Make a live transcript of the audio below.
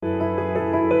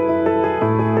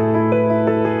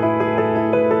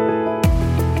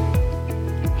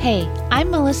Hey,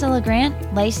 I'm Melissa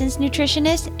LeGrant, licensed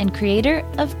nutritionist and creator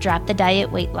of Drop the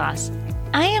Diet Weight Loss.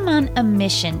 I am on a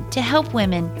mission to help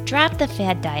women drop the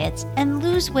fad diets and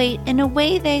lose weight in a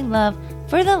way they love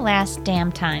for the last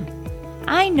damn time.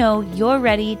 I know you're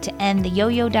ready to end the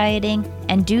yo-yo dieting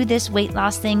and do this weight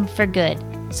loss thing for good.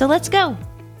 So let's go.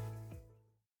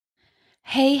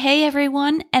 Hey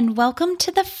everyone, and welcome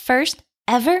to the first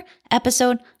ever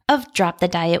episode of Drop the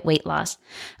Diet Weight Loss.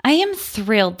 I am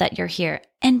thrilled that you're here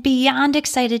and beyond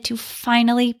excited to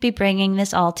finally be bringing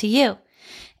this all to you.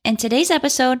 In today's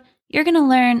episode, you're going to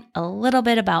learn a little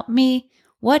bit about me,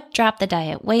 what Drop the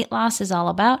Diet Weight Loss is all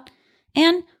about,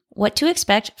 and what to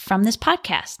expect from this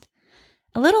podcast.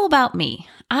 A little about me.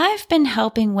 I've been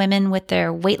helping women with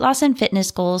their weight loss and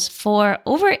fitness goals for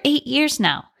over 8 years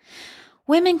now.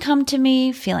 Women come to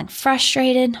me feeling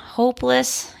frustrated,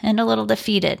 hopeless, and a little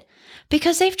defeated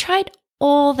because they've tried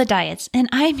all the diets, and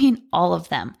I mean all of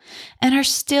them, and are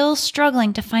still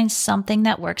struggling to find something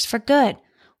that works for good,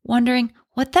 wondering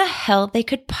what the hell they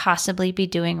could possibly be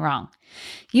doing wrong.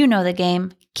 You know the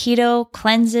game: keto,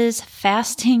 cleanses,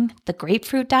 fasting, the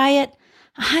grapefruit diet.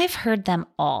 I've heard them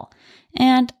all,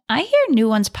 and I hear new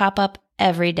ones pop up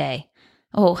every day.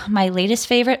 Oh, my latest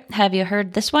favorite, have you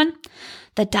heard this one?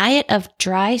 The diet of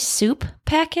dry soup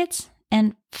packets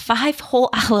and 5 whole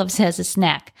olives as a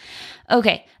snack.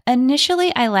 Okay,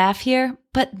 initially I laugh here,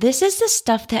 but this is the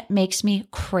stuff that makes me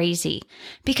crazy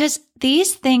because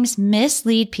these things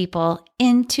mislead people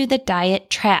into the diet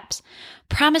traps,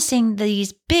 promising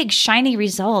these big shiny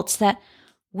results that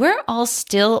we're all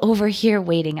still over here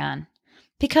waiting on.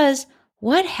 Because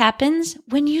what happens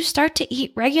when you start to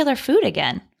eat regular food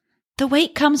again? The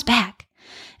weight comes back.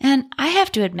 And I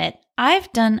have to admit,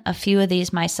 I've done a few of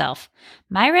these myself.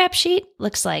 My rap sheet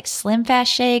looks like Slim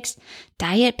Fast shakes,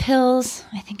 diet pills.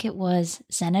 I think it was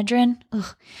Xenadrin.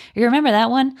 Ugh. You remember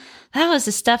that one? That was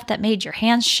the stuff that made your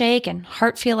hands shake and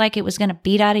heart feel like it was going to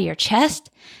beat out of your chest.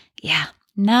 Yeah,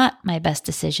 not my best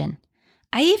decision.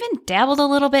 I even dabbled a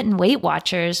little bit in Weight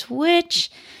Watchers,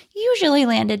 which usually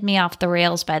landed me off the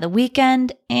rails by the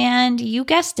weekend, and you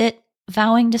guessed it,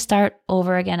 vowing to start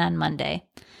over again on Monday.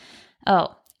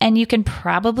 Oh, and you can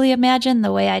probably imagine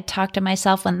the way I talked to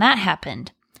myself when that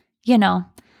happened. You know,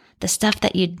 the stuff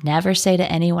that you'd never say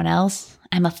to anyone else.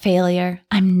 I'm a failure.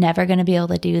 I'm never going to be able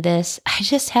to do this. I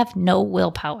just have no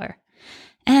willpower.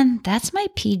 And that's my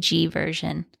PG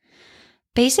version.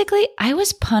 Basically, I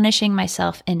was punishing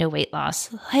myself into weight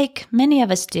loss, like many of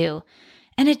us do.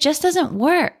 And it just doesn't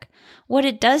work. What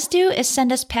it does do is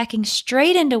send us packing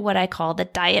straight into what I call the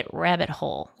diet rabbit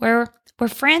hole, where we're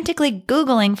frantically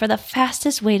Googling for the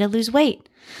fastest way to lose weight.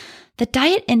 The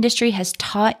diet industry has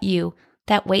taught you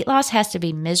that weight loss has to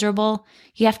be miserable.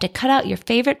 You have to cut out your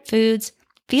favorite foods,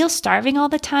 feel starving all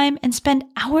the time, and spend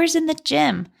hours in the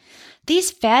gym. These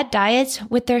fad diets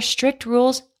with their strict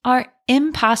rules are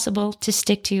impossible to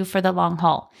stick to for the long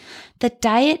haul. The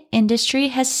diet industry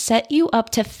has set you up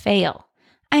to fail.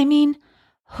 I mean,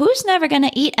 who's never going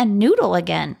to eat a noodle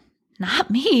again?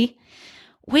 Not me.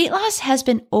 Weight loss has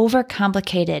been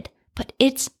overcomplicated, but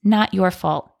it's not your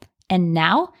fault. And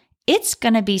now it's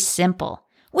going to be simple.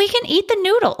 We can eat the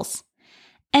noodles.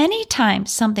 Anytime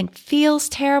something feels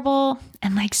terrible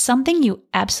and like something you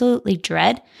absolutely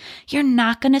dread, you're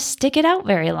not going to stick it out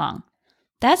very long.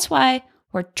 That's why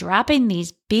we're dropping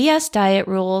these BS diet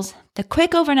rules, the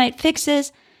quick overnight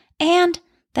fixes, and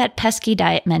that pesky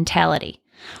diet mentality.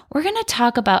 We're going to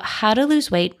talk about how to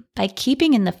lose weight by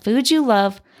keeping in the foods you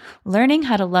love, learning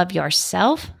how to love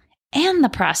yourself, and the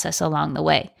process along the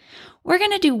way. We're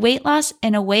going to do weight loss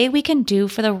in a way we can do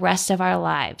for the rest of our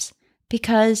lives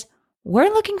because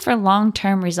we're looking for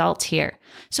long-term results here,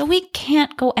 so we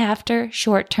can't go after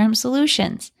short-term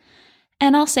solutions.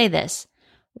 And I'll say this,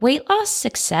 weight loss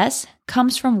success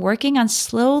comes from working on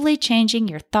slowly changing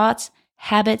your thoughts,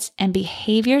 habits, and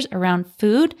behaviors around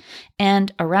food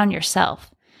and around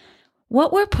yourself.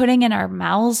 What we're putting in our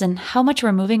mouths and how much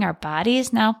we're moving our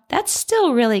bodies, now that's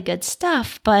still really good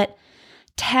stuff, but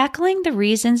tackling the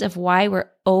reasons of why we're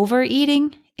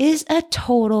overeating is a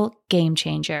total game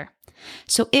changer.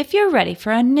 So if you're ready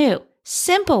for a new,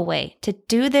 simple way to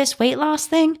do this weight loss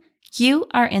thing, you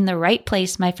are in the right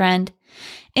place, my friend.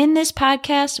 In this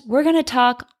podcast, we're going to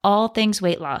talk all things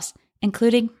weight loss,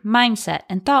 including mindset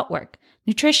and thought work,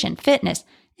 nutrition, fitness,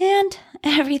 and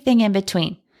everything in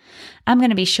between. I'm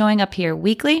going to be showing up here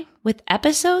weekly with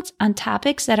episodes on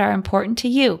topics that are important to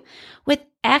you, with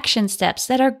action steps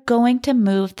that are going to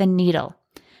move the needle.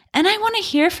 And I want to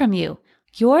hear from you.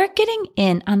 You're getting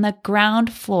in on the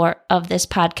ground floor of this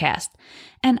podcast,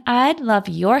 and I'd love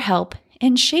your help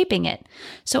in shaping it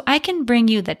so I can bring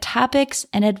you the topics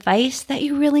and advice that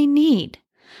you really need.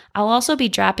 I'll also be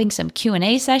dropping some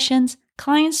Q&A sessions,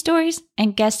 client stories,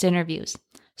 and guest interviews.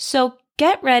 So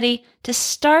get ready to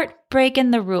start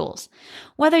breaking the rules.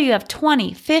 Whether you have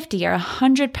 20, 50, or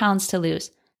 100 pounds to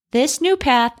lose, this new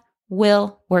path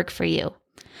will work for you.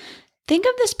 Think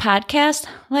of this podcast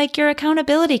like your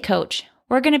accountability coach.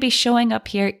 We're going to be showing up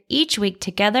here each week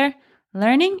together,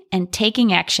 learning and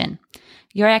taking action.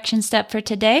 Your action step for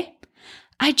today?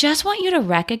 I just want you to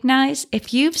recognize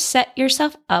if you've set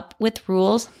yourself up with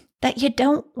rules that you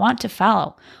don't want to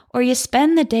follow, or you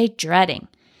spend the day dreading.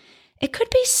 It could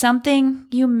be something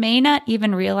you may not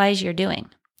even realize you're doing.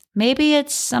 Maybe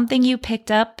it's something you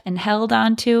picked up and held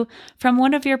on to from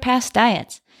one of your past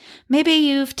diets. Maybe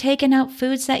you've taken out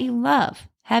foods that you love.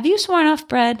 Have you sworn off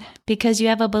bread because you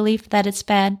have a belief that it's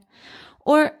bad?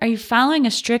 Or are you following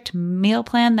a strict meal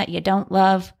plan that you don't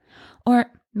love?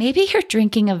 Or maybe you're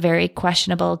drinking a very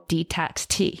questionable detox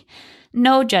tea.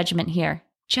 No judgment here.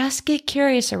 Just get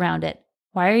curious around it.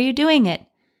 Why are you doing it?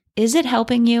 Is it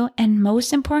helping you? And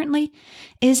most importantly,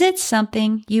 is it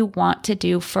something you want to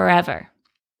do forever?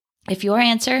 If your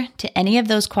answer to any of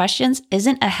those questions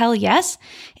isn't a hell yes,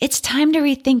 it's time to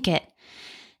rethink it.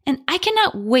 And I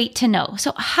cannot wait to know.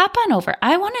 So hop on over.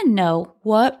 I want to know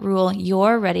what rule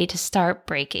you're ready to start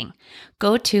breaking.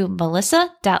 Go to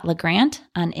melissa.legrand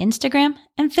on Instagram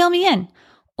and fill me in.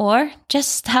 Or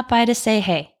just stop by to say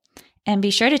hey. And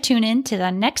be sure to tune in to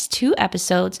the next 2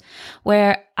 episodes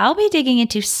where I'll be digging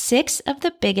into 6 of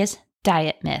the biggest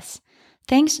diet myths.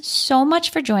 Thanks so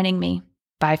much for joining me.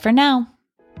 Bye for now.